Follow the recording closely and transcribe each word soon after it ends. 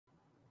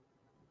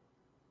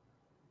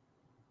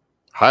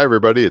Hi,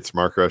 everybody. It's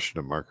Mark Rushton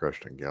of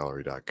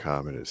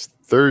MarkRushtonGallery.com. It is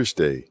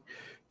Thursday,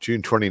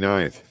 June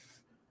 29th,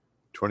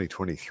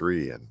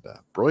 2023, and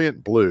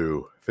Brilliant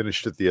Blue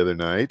finished it the other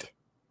night.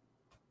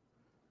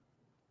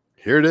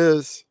 Here it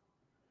is.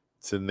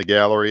 It's in the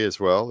gallery as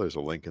well. There's a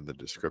link in the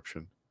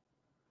description.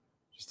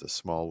 Just a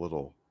small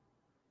little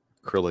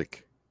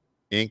acrylic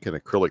ink and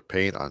acrylic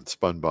paint on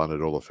spun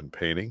bonded olefin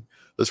painting.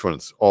 This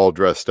one's all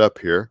dressed up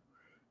here.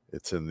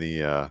 It's in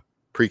the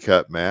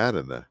pre-cut mat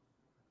and the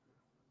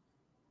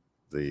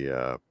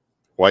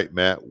white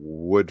matte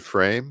wood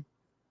frame.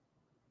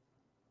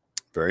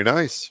 Very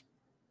nice.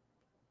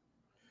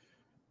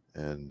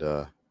 And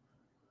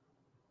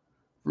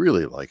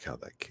really like how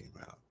that came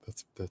out.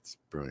 That's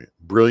brilliant.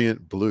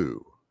 Brilliant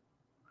blue.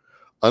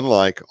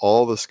 Unlike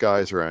all the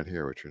skies around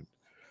here, which are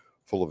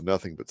full of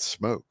nothing but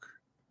smoke,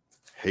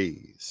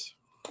 haze.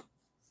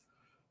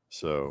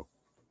 So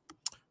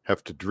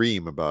have to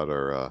dream about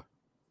our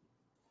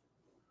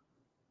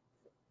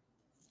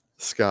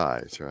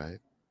skies, right?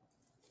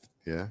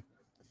 Yeah.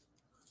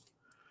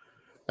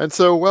 And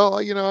so, well,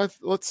 you know,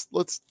 let's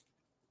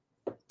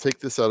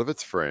take this out of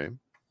its frame,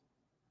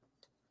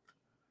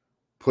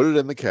 put it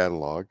in the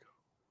catalog,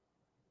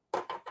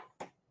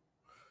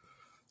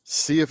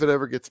 see if it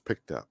ever gets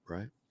picked up,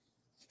 right?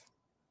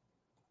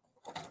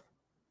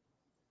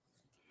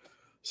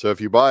 So if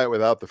you buy it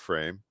without the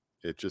frame,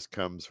 it just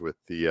comes with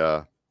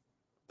the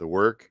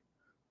work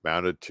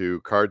mounted to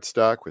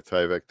cardstock with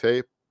Tyvek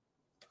tape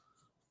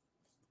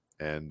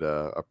and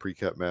a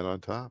pre-cut mat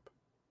on top.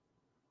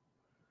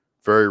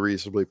 Very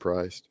reasonably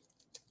priced.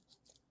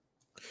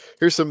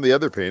 Here's some of the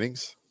other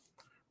paintings,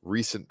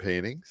 recent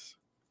paintings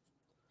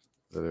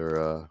that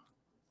are,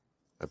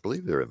 I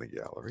believe they're in the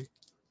gallery.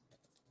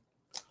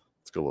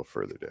 Let's go a little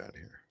further down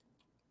here.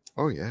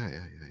 Oh, yeah.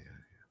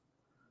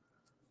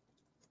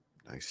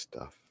 Nice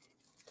stuff.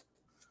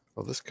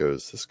 Oh, this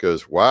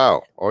goes,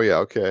 wow. Oh, yeah,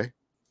 okay.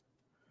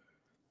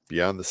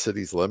 Beyond the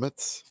City's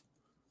Limits.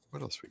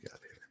 What else we got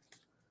here?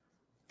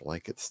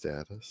 Blanket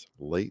Status,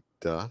 Late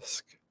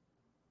Dusk,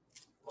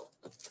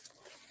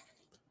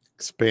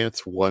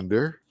 Expanse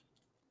Wonder,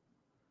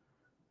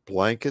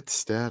 Blanket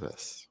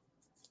Status,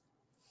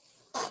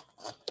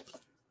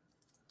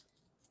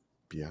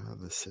 Beyond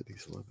the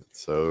City's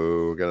Limits.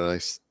 So got a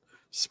nice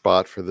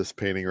spot for this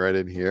painting right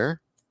in here.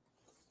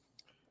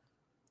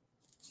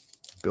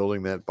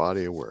 Building that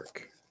body of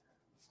work.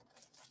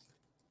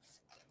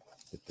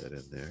 Get that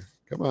in there.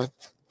 Come on,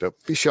 don't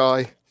be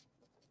shy.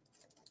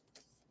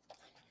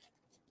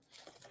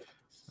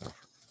 Oh,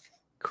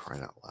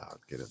 crying out loud,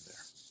 get in there.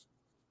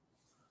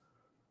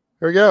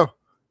 There we go.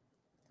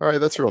 All right,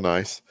 that's real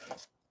nice.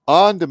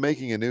 On to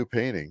making a new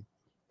painting.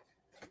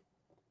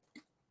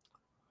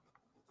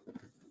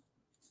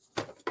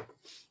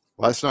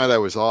 Last night I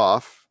was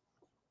off.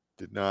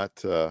 Did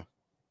not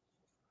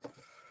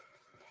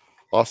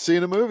off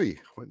seeing a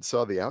movie. Went and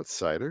saw The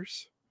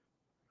Outsiders.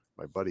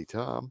 My buddy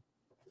Tom.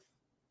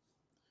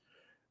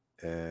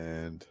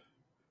 And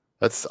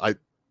that's I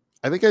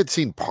think I'd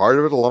seen part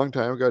of it a long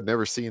time ago. I'd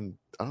never seen.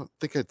 I don't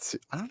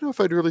know if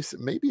I'd really.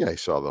 Maybe I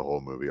saw the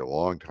whole movie a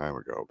long time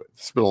ago, but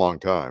it's been a long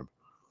time.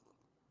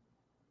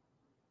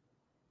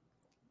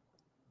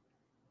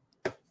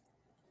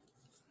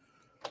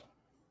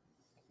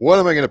 What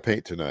am I going to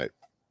paint tonight?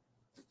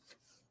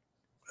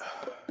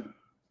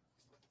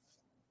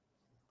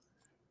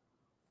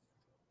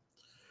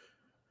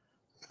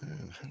 How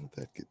did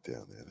that get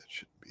down there? That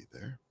shouldn't be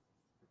there.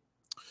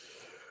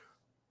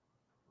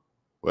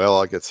 Well,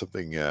 I'll get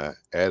something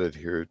added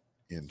here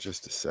in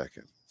just a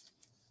second.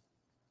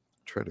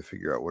 Try to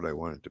figure out what I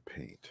wanted to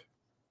paint.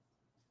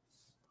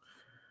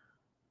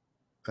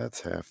 That's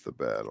half the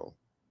battle.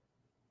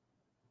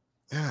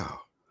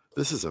 Now,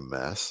 this is a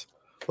mess.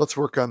 Let's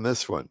work on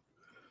this one.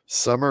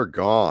 Summer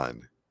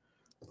Gone.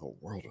 What in the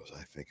world was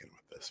I thinking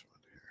with this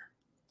one here?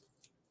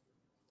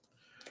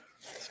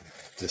 So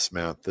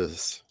dismount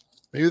this.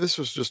 Maybe this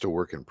was just a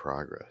work in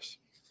progress.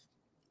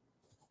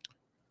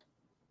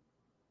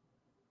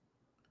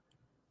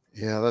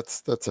 Yeah,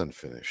 that's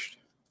unfinished.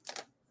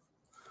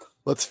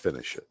 Let's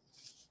finish it.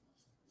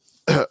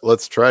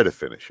 Let's try to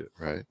finish it,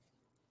 right?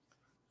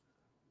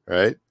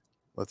 Right?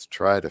 Let's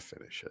try to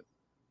finish it.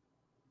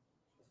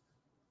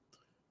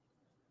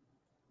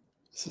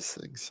 Is this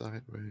thing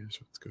sideways?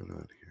 What's going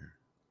on here?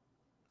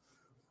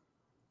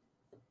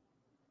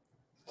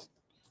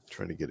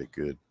 Trying to get a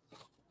good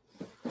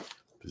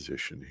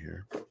position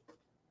here.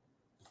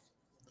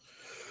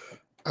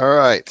 All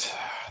right.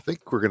 I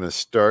think we're going to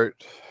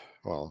start.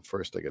 Well,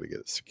 first I got to get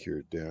it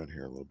secured down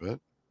here a little bit.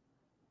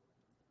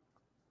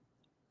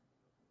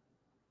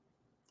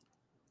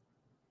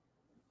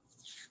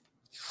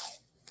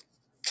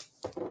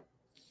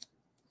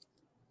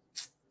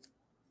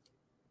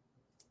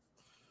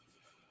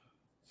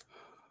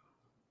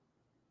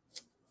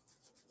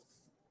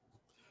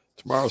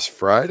 Tomorrow's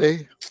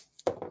Friday.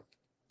 Don't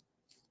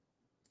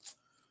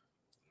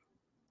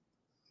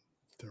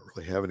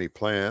really have any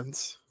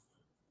plans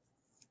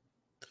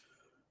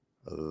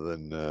other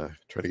than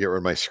try to get rid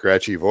of my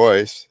scratchy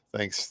voice.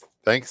 Thanks,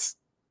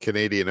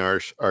 Canadian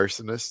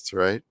arsonists,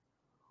 right?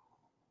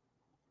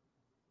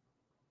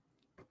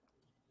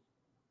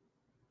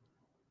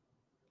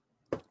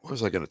 What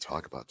was I going to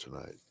talk about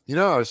tonight? You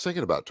know, I was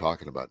thinking about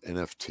talking about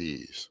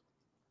NFTs,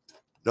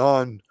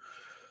 non-fungible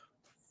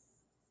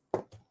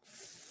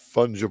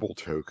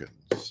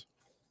tokens.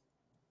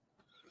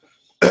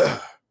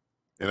 And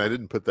I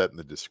didn't put that in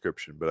the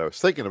description, but I was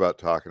thinking about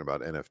talking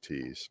about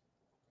NFTs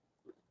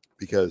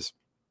because,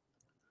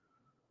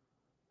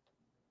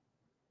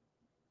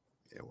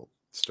 yeah, we'll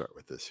start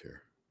with this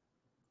here.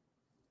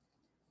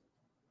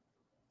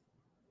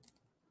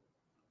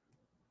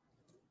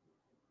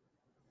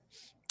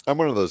 I'm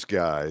one of those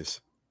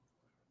guys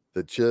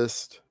that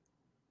just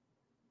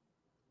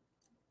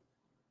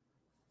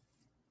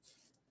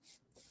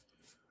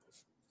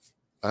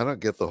I don't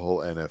get the whole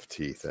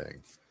NFT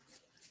thing,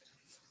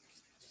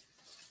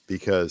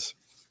 because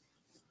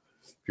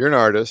if you're an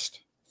artist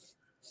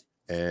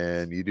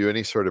and you do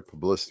any sort of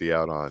publicity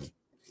out on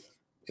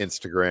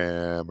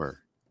Instagram or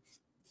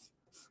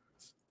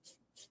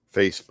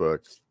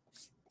Facebook,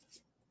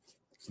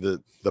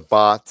 the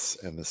bots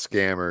and the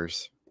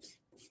scammers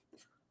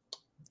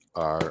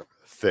are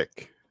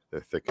thick.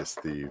 They're thick as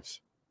thieves,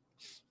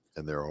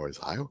 and they're always,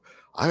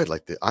 I'd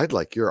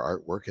like your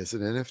artwork as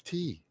an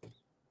NFT.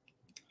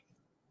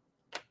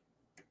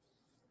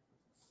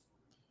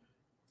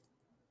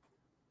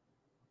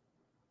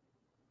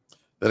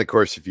 Then, of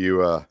course, if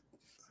you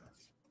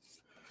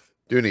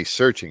do any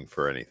searching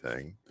for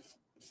anything,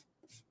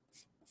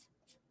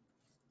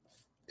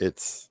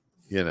 it's,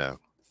 you know,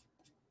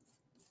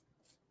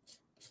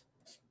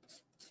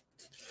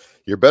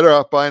 you're better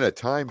off buying a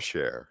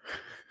timeshare,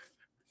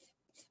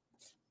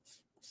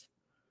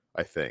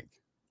 I think.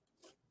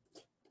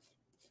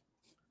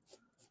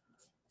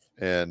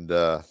 And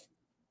at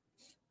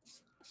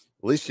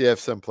least you have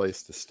some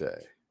place to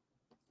stay.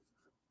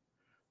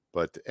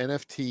 But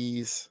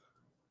NFTs,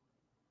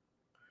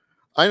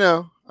 I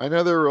know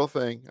they're a real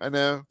thing. I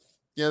know,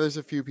 yeah, there's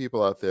a few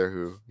people out there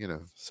who, you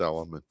know, sell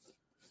them and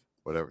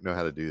whatever, know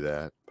how to do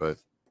that. But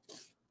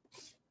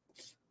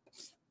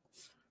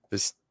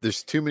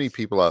there's too many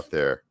people out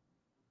there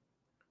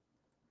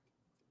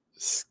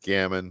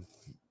scamming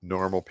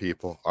normal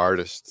people,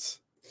 artists,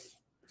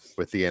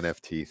 with the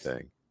NFT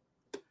thing,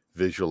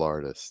 visual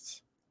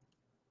artists,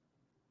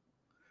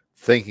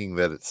 thinking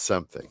that it's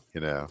something,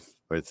 you know,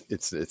 but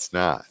it's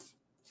not.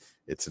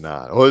 It's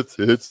not. Oh,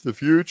 it's the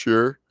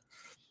future.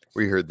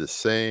 We heard the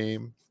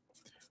same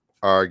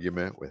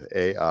argument with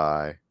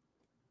AI,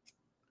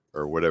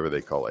 or whatever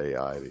they call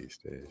AI these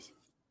days.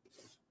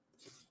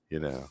 You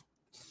know,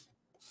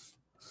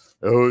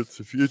 oh,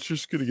 the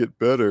future's going to get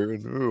better,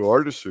 and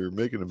artists are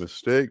making a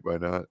mistake by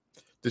not.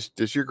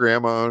 Does your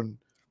grandma own?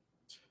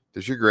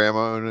 Does your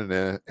grandma own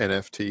an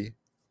NFT?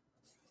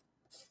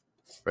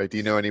 Right? Do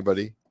you know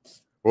anybody?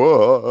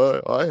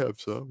 Oh, I have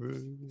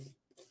some.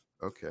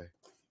 Okay.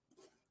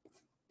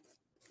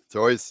 It's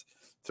always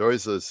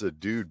those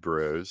dude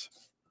bros.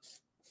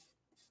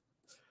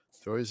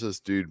 It's always those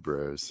dude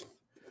bros.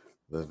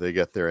 They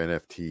got their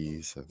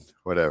NFTs and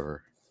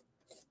whatever.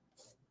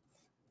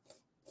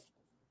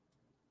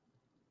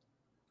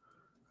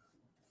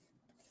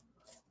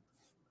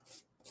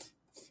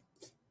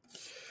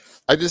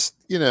 I just,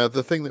 you know,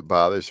 the thing that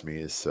bothers me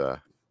is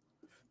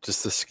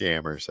just the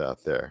scammers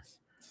out there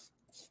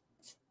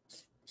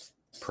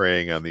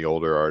preying on the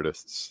older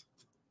artists,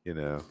 you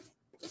know,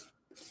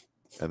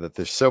 and that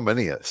there's so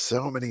many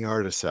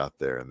artists out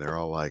there, and they're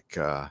all like,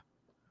 hey,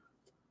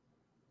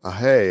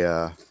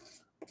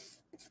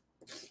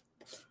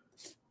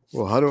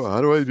 well, how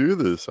do I do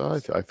this?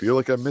 I feel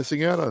like I'm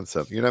missing out on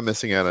something. You're not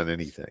missing out on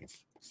anything.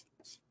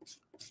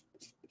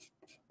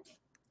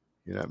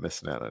 You're not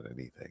missing out on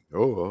anything.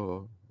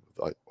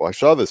 I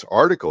saw this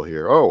article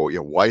here. Oh, yeah.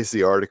 Why is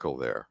the article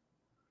there?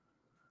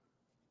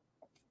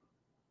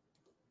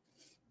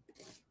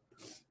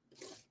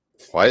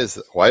 Why is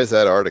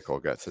that article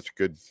got such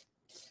good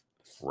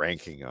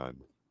ranking on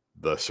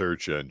the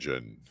search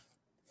engine?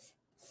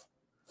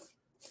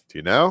 Do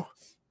you know?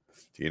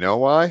 Do you know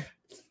why?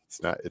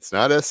 It's not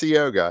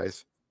SEO,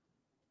 guys.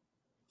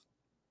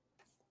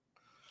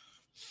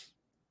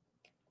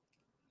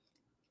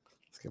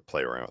 Let's gonna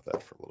play around with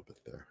that for a little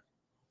bit there.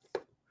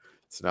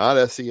 It's not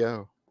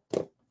SEO.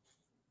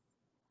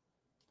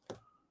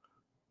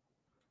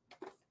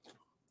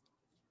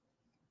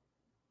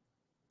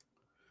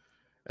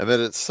 And then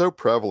it's so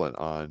prevalent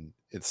on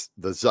it's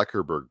the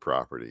Zuckerberg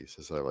properties,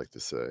 as I like to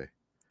say.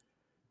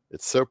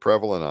 It's so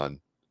prevalent on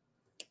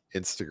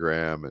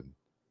Instagram and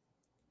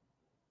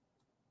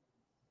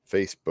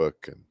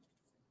Facebook, and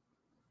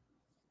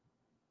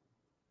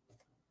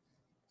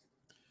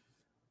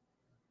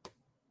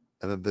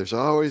then there's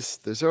always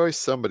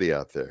somebody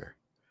out there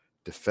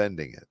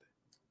defending it.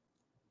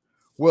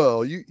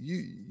 Well,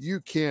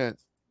 you can't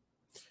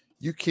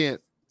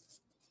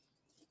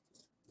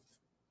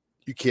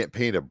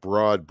paint a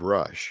broad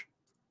brush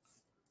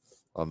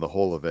on the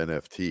whole of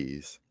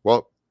NFTs.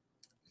 Well,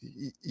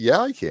 yeah,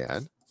 I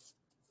can.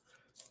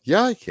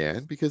 Yeah, I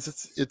can, because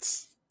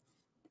it's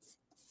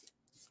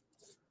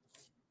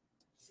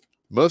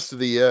most of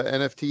the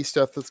NFT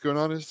stuff that's going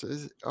on are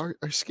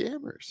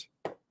scammers.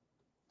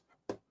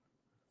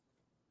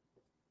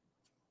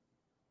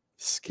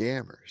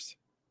 scammers.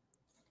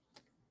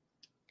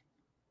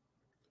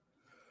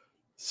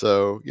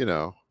 So, you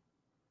know,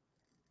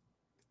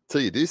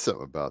 until you do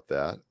something about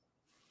that,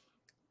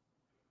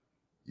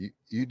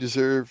 you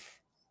deserve,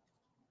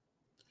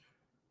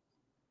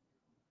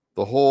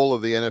 the whole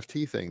of the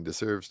NFT thing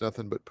deserves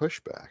nothing but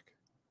pushback.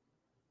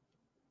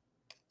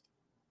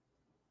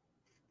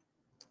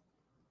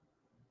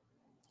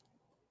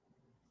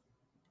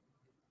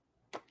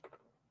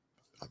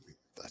 I mean,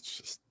 that's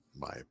just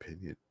my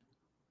opinion.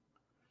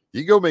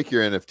 You go make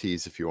your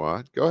NFTs if you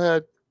want. Go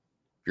ahead.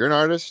 If you're an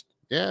artist,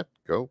 yeah,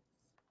 go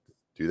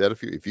do that.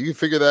 If you can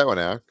figure that one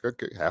out,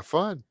 okay, have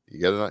fun.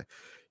 You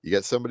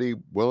got somebody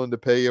willing to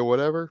pay you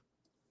whatever,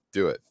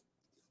 do it.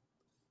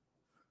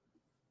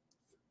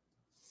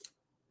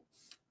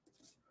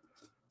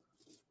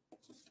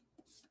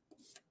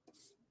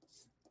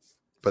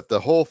 But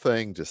the whole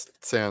thing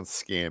just sounds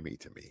scammy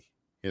to me,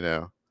 you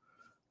know.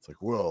 It's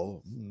like,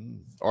 well,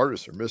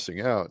 artists are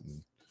missing out,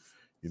 and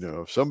you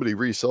know, if somebody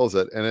resells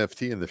that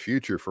NFT in the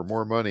future for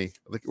more money,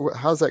 like,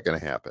 how's that going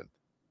to happen?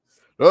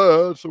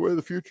 Oh, that's the way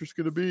the future's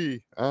going to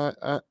be.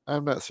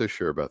 I'm not so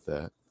sure about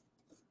that.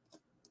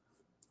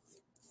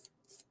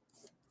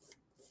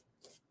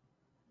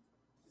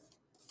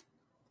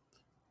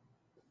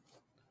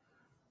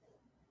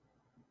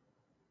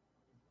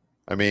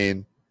 I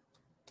mean,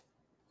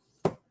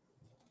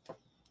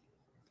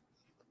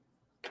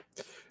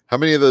 how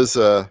many of those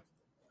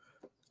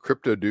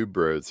crypto dude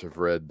bros have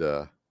read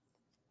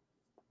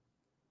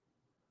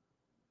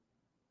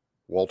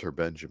Walter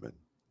Benjamin?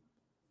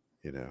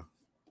 You know,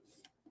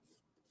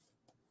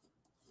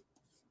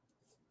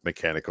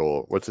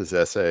 mechanical, what's his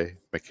essay?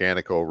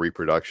 Mechanical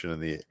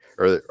reproduction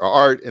or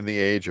art in the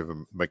age of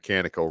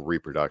mechanical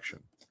reproduction.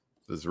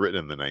 It was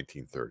written in the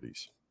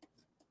 1930s.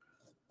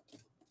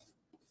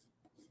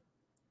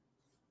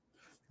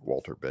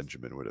 Walter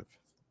Benjamin would have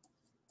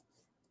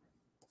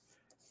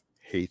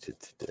hated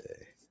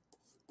today.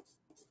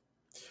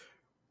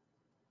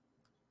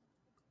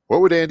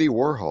 What would Andy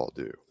Warhol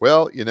do?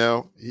 Well, you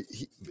know,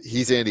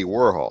 he's Andy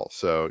Warhol,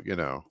 so, you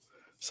know,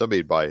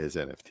 somebody'd buy his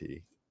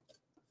NFT.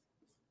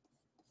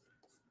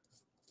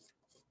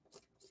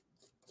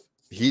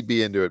 He'd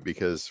be into it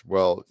because,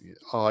 well,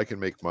 oh, I can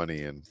make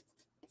money and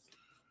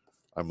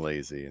I'm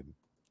lazy. And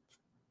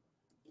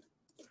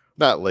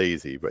not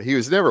lazy, but he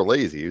was never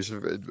lazy.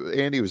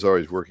 Andy was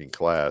always working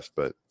class,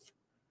 but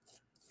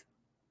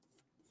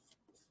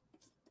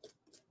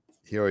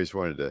he always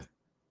wanted to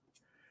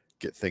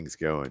get things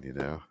going, you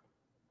know.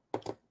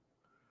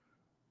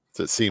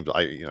 So it seems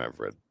I've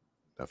read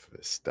enough of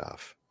his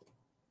stuff.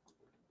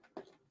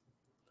 A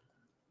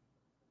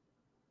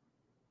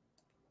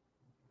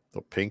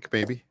little pink,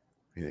 maybe?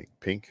 You think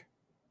pink?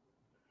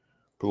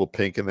 Put a little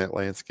pink in that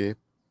landscape.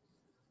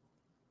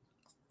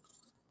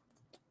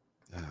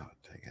 Oh,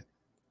 dang it.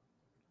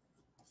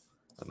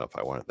 I don't know if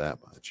I wanted that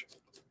much.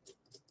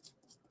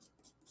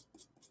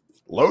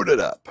 Load it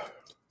up.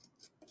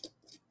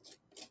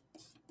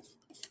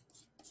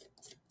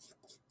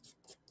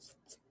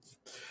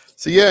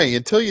 So yeah,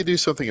 until you do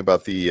something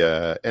about the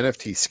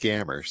NFT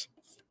scammers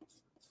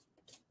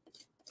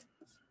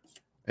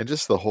and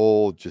just the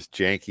whole just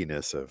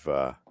jankiness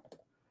of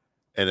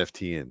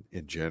NFT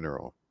in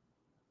general.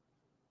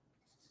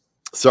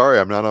 Sorry,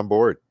 I'm not on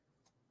board.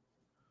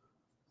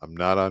 I'm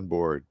not on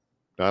board.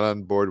 Not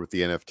on board with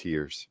the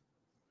NFTers.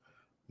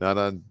 Not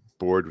on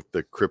board with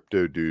the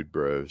crypto dude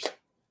bros.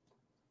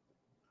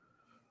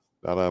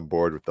 Not on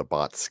board with the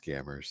bot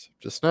scammers.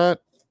 Just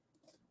not.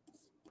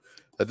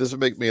 That doesn't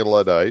make me a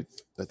Luddite.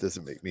 That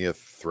doesn't make me a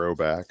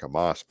throwback, a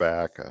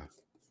mossback,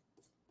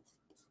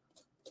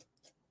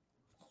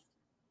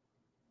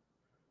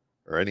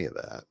 or any of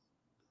that.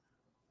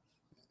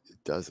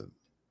 It doesn't.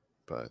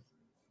 But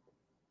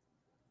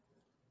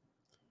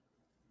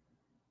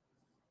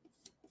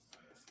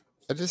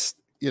I just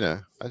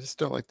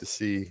don't like to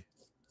see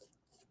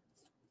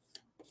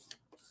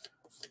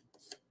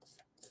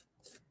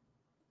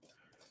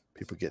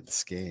people getting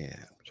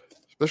scammed,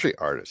 especially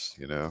artists,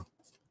 you know.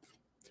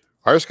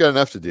 Artists got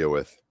enough to deal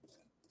with.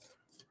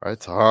 Right?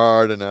 It's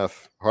hard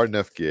enough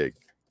gig.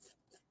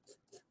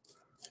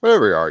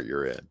 Whatever art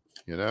you're in,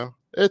 you know,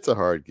 it's a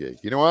hard gig.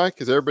 You know why?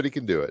 Because everybody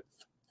can do it.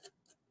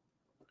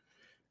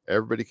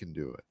 Everybody can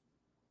do it.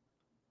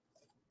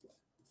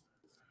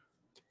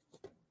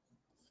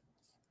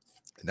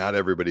 Not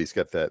everybody's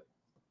got that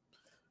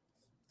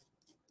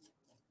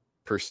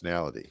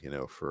personality, you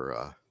know,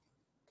 for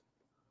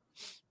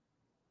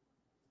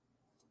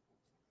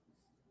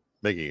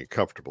making a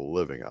comfortable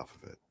living off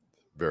of it.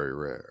 Very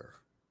rare.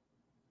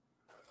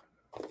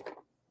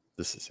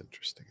 This is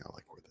interesting. I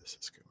like where this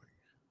is going.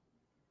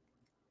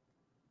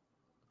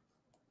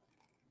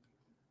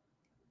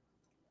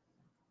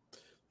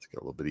 It's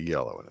got a little bit of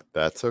yellow in it.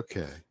 That's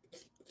okay.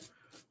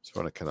 Just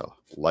want to kind of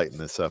lighten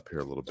this up here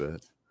a little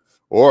bit.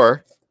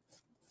 Or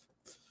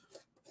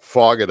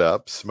fog it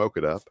up, smoke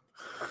it up.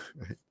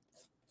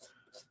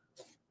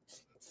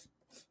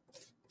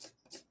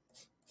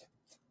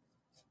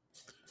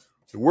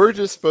 We're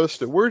just supposed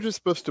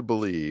to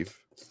believe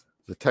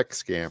the tech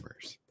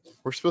scammers.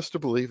 We're supposed to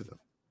believe them.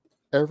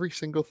 every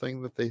single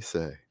thing that they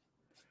say.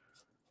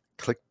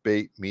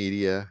 Clickbait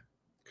media,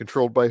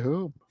 controlled by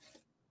whom?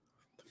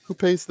 Who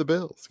pays the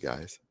bills,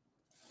 guys?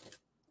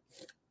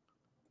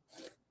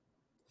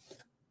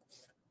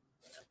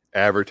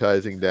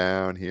 Advertising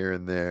down here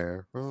and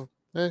there. Well,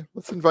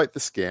 let's invite the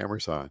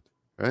scammers on,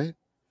 right?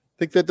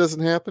 Think that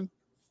doesn't happen?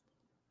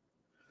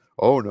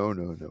 Oh,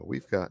 no.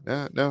 We've got,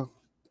 no.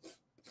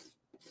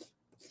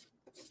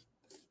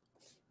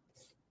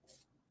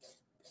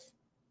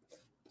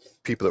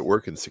 People that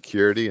work in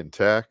security and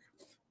tech,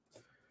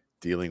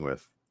 dealing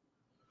with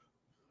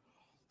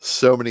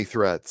so many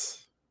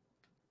threats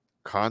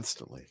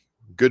constantly.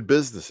 Good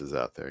businesses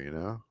out there, you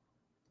know?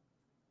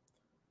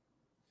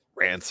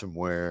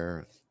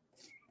 Ransomware,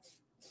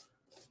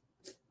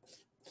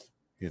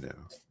 you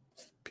know,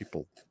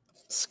 people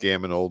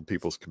scamming old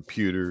people's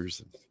computers.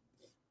 And,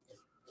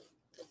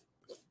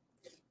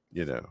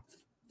 you know,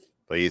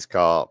 please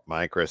call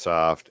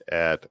Microsoft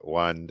at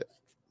one,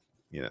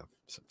 you know,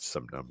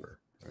 some number,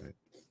 right?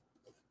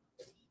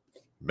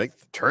 Make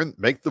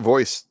the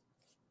voice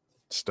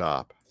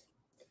stop.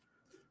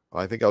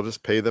 Well, I think I'll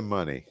just pay them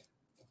money.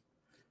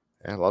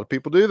 And a lot of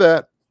people do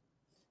that.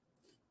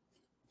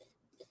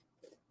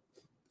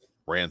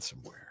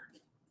 Ransomware.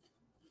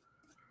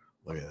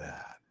 Look at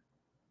that.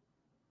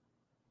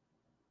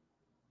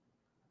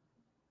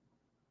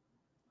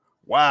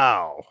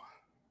 Wow.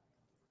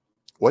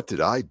 What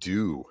did I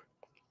do?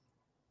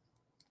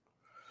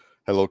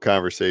 Had a little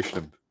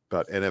conversation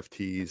about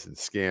NFTs and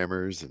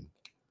scammers and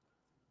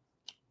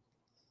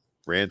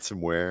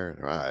ransomware.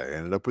 And I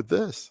ended up with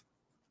this.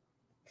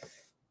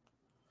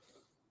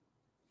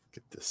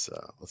 Get this.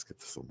 Let's get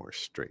this a little more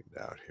straightened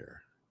out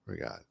here. We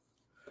got.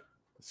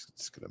 It's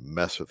just gonna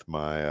mess with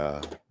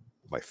my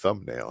my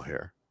thumbnail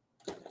here.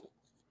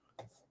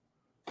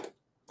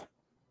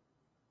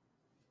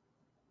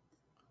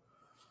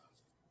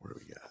 What do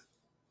we got?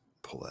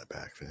 Pull that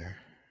back there.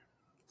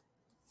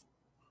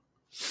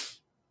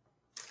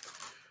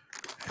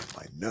 And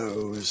my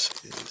nose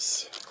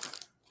is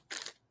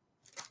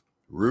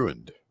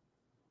ruined.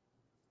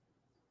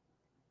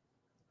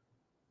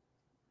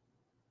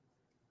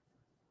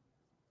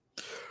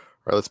 All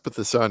right, let's put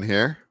this on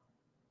here.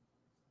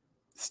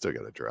 Still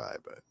got to dry,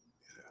 but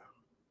you know,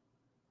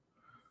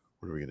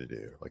 what are we gonna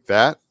do? Like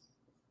that?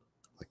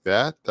 Like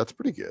that? That's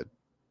pretty good.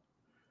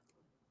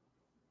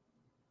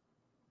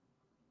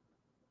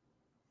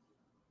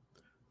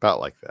 About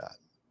like that.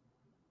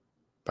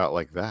 About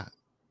like that.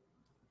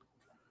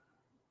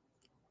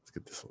 Let's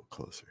get this a little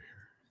closer here.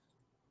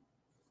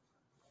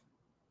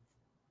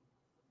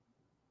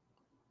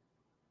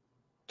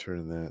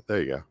 Turn that.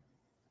 There you go.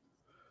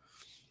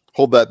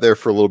 Hold that there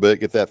for a little bit.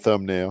 Get that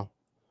thumbnail.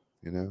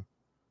 You know.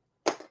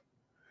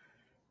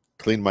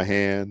 Clean my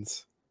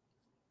hands.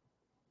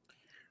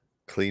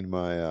 Clean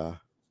my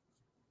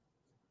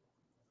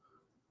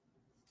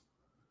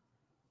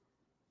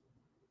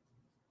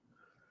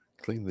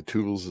clean the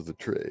tools of the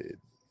trade.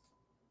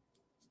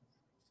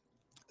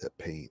 That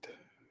paint.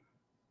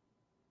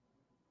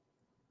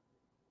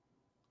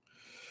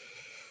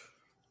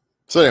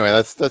 So anyway,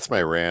 that's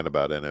my rant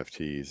about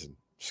NFTs and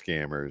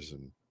scammers,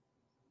 and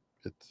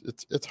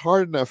it's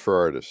hard enough for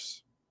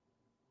artists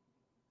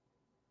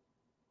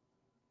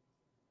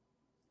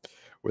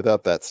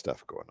without that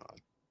stuff going on.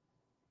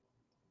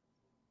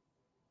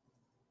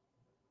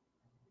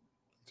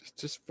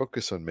 Just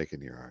focus on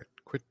making your art.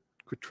 Quit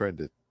trying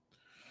to,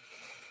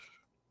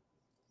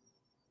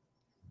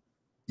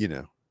 you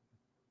know,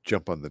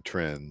 jump on the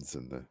trends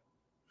and the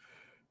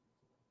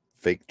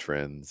fake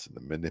trends and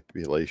the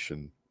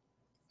manipulation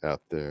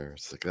out there.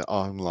 It's like the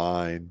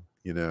online,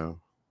 you know,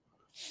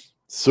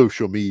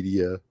 social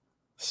media.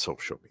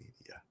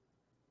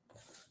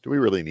 Do we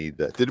really need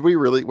that?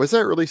 Was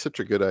that really such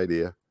a good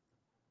idea?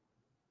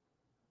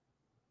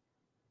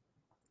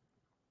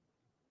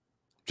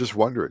 Just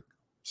wondering.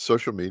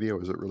 Social media,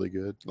 was it really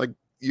good? Like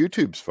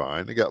YouTube's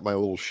fine. I got my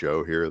little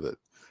show here that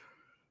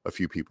a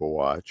few people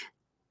watch.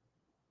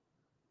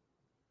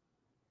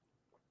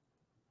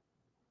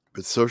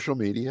 But social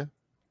media?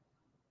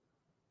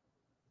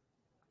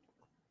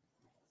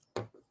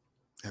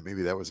 Yeah,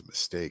 maybe that was a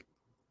mistake.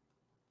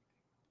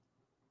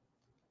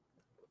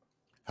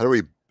 How do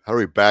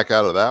we back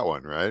out of that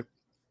one, right?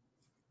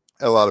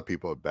 A lot of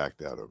people have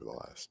backed out over the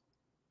last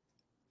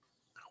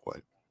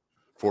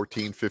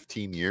 14,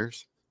 15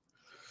 years.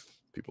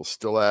 People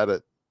still at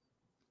it.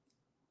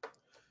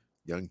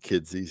 Young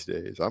kids these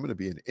days. I'm going to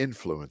be an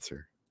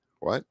influencer.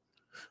 What?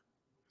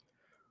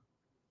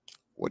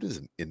 What is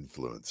an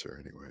influencer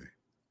anyway?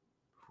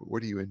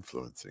 What are you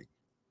influencing?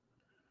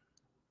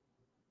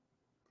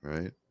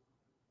 Right?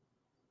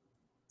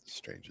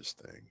 Strangest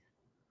thing.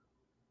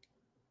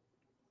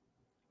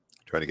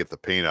 Trying to get the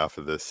paint off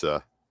of this.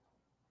 Trying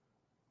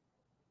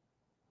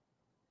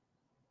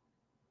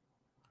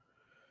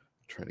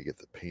to get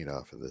the paint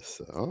off of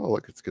this. Oh,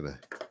 look, it's coming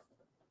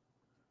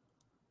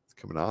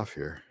off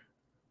here.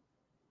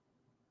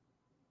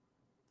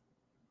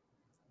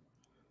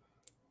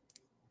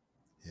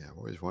 Yeah, I've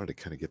always wanted to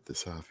kind of get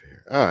this off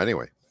here.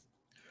 Anyway,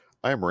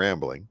 I am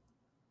rambling.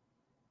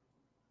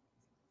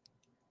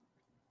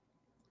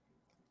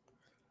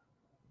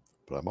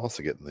 But I'm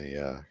also getting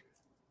the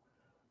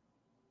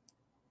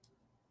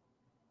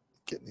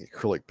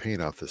acrylic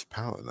paint off this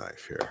palette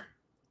knife here. Isn't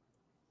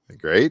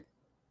that great?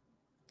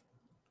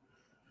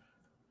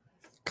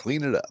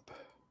 Clean it up.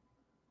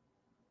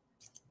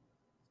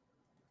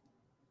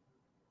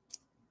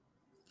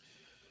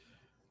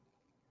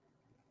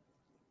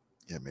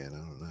 Yeah, man, I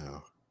don't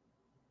know.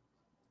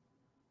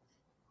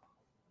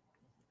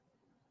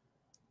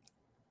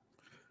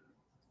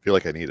 I feel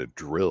like I need a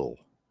drill.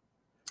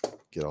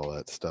 Get all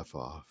that stuff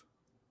off.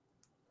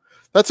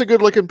 That's a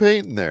good looking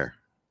paint in there.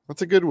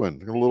 That's a good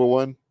one. A little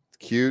one. It's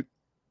cute.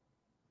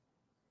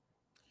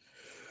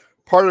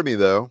 Part of me,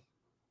 though,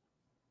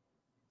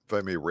 if I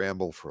may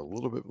ramble for a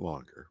little bit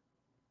longer,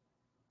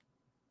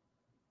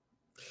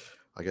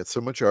 I got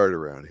so much art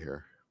around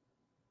here.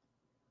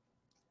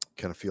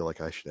 Kind of feel like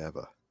I should have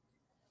a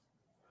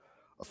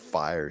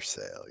fire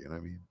sale, you know what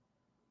I mean?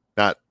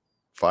 Not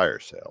fire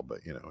sale,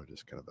 but, you know,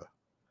 just kind of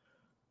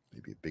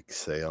maybe a big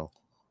sale,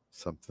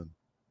 something.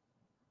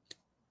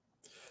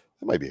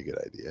 That might be a good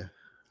idea.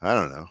 I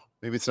don't know.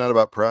 Maybe it's not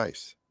about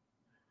price.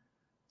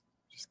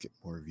 Just get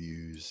more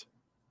views.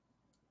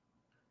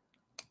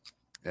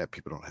 Yeah,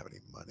 people don't have any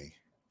money.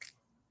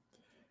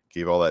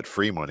 Gave all that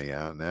free money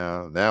out.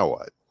 Now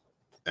what?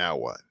 Now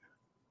what?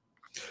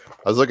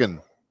 I was looking.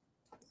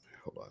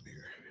 Hold on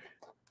here.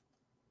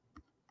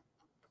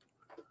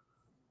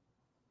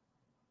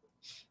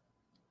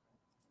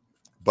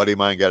 Buddy of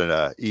mine got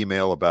an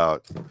email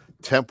about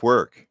temp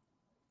work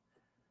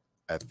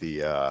at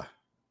the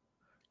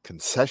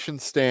concession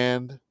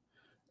stand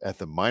at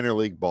the minor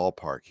league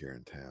ballpark here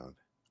in town.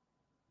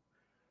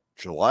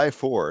 July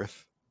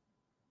 4th,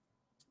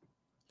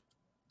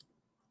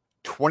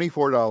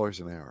 $24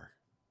 an hour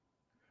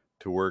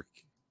to work.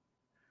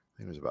 I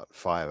think it was about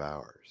 5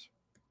 hours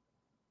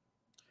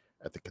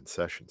at the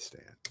concession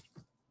stand.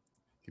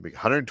 You make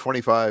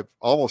 125,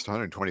 almost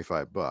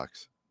 125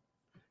 bucks.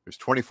 It was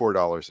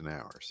 $24 an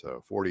hour,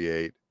 so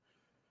 48.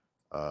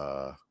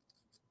 Yeah,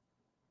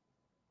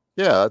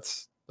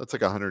 that's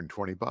like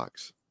 120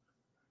 bucks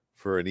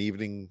for an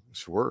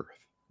evening's worth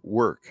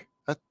work.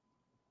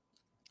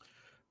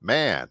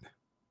 Man,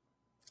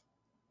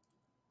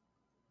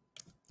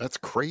 that's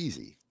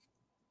crazy.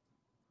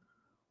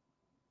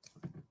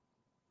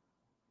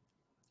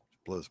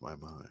 Blows my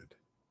mind.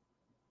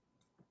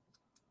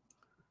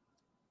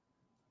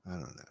 I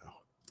don't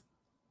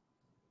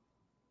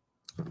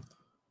know.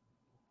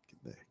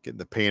 Getting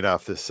the paint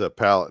off this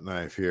palette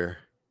knife here.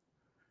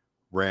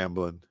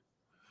 Rambling.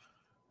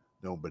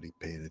 Nobody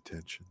paying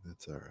attention.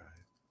 That's all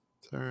right.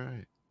 It's all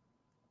right.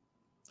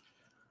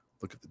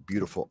 Look at the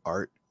beautiful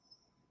art.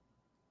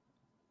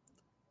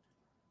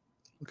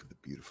 Look at the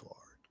beautiful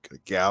art. Got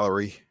a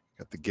gallery.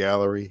 Got the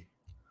gallery.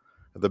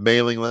 The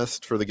mailing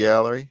list for the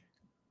gallery.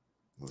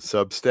 The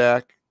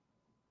Substack.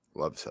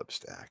 Love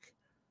Substack.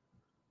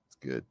 It's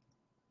good.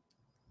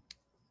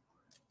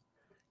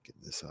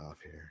 Getting this off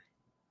here.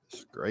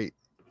 It's great.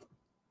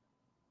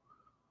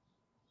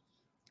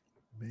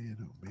 Man,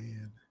 oh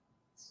man.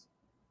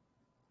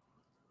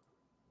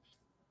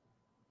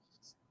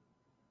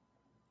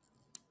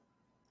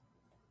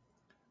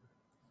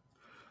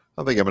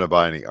 I don't think I'm going to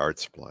buy any art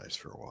supplies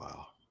for a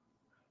while.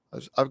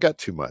 I've got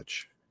too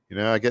much. You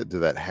know, I get into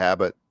that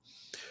habit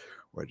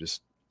where I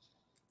just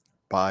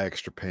buy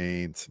extra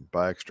paints and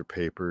buy extra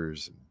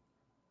papers. And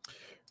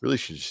really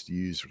should just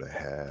use what I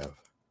have.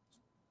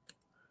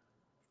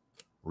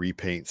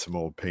 Repaint some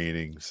old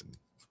paintings and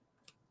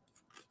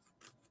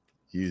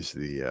use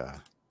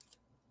the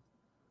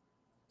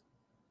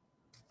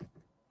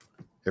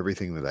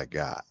everything that I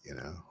got, you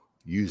know.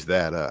 Use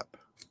that up.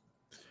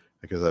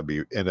 Because I'd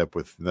end up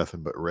with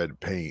nothing but red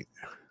paint.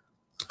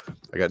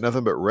 I got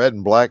nothing but red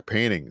and black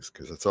paintings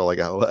because that's all I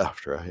got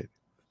left, right?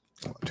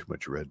 I want too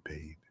much red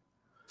paint.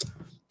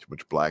 Too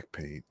much black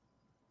paint.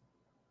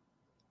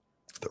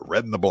 The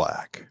red and the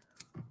black.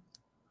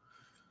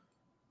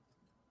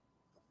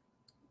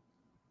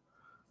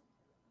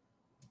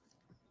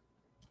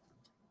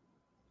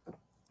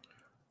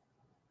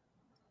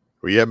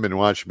 Well, you haven't been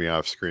watching me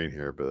off screen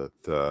here, but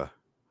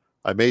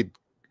I made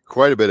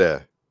quite a bit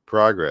of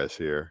progress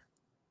here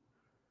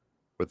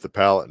with the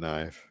palette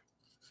knife.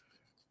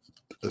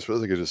 I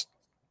suppose I could just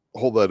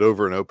hold that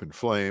over an open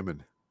flame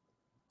and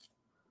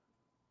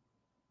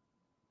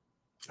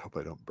hope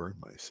I don't burn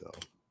myself.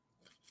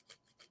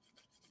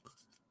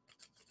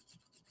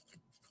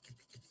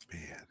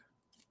 Man,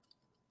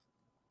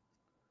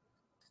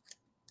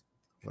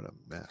 what a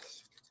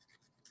mess.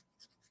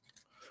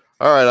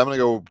 All right, I'm going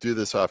to go do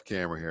this off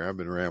camera here. I've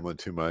been rambling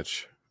too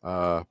much.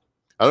 I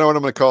don't know what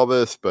I'm going to call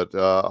this, but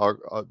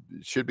it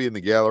should be in the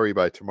gallery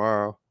by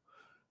tomorrow.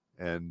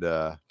 And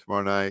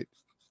tomorrow night,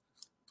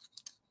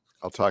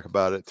 I'll talk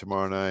about it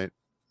tomorrow night.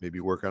 Maybe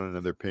work on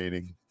another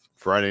painting.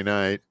 Friday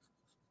night,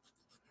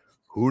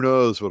 who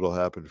knows what'll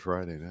happen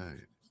Friday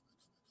night.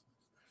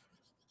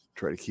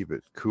 Try to keep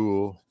it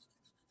cool,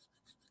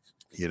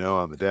 you know,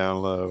 on the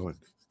down low, and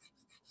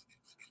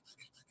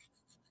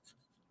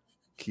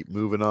keep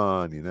moving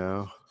on, you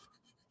know.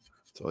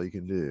 That's all you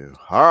can do.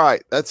 All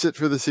right, that's it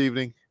for this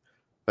evening.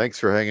 Thanks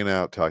for hanging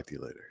out. Talk to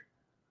you later.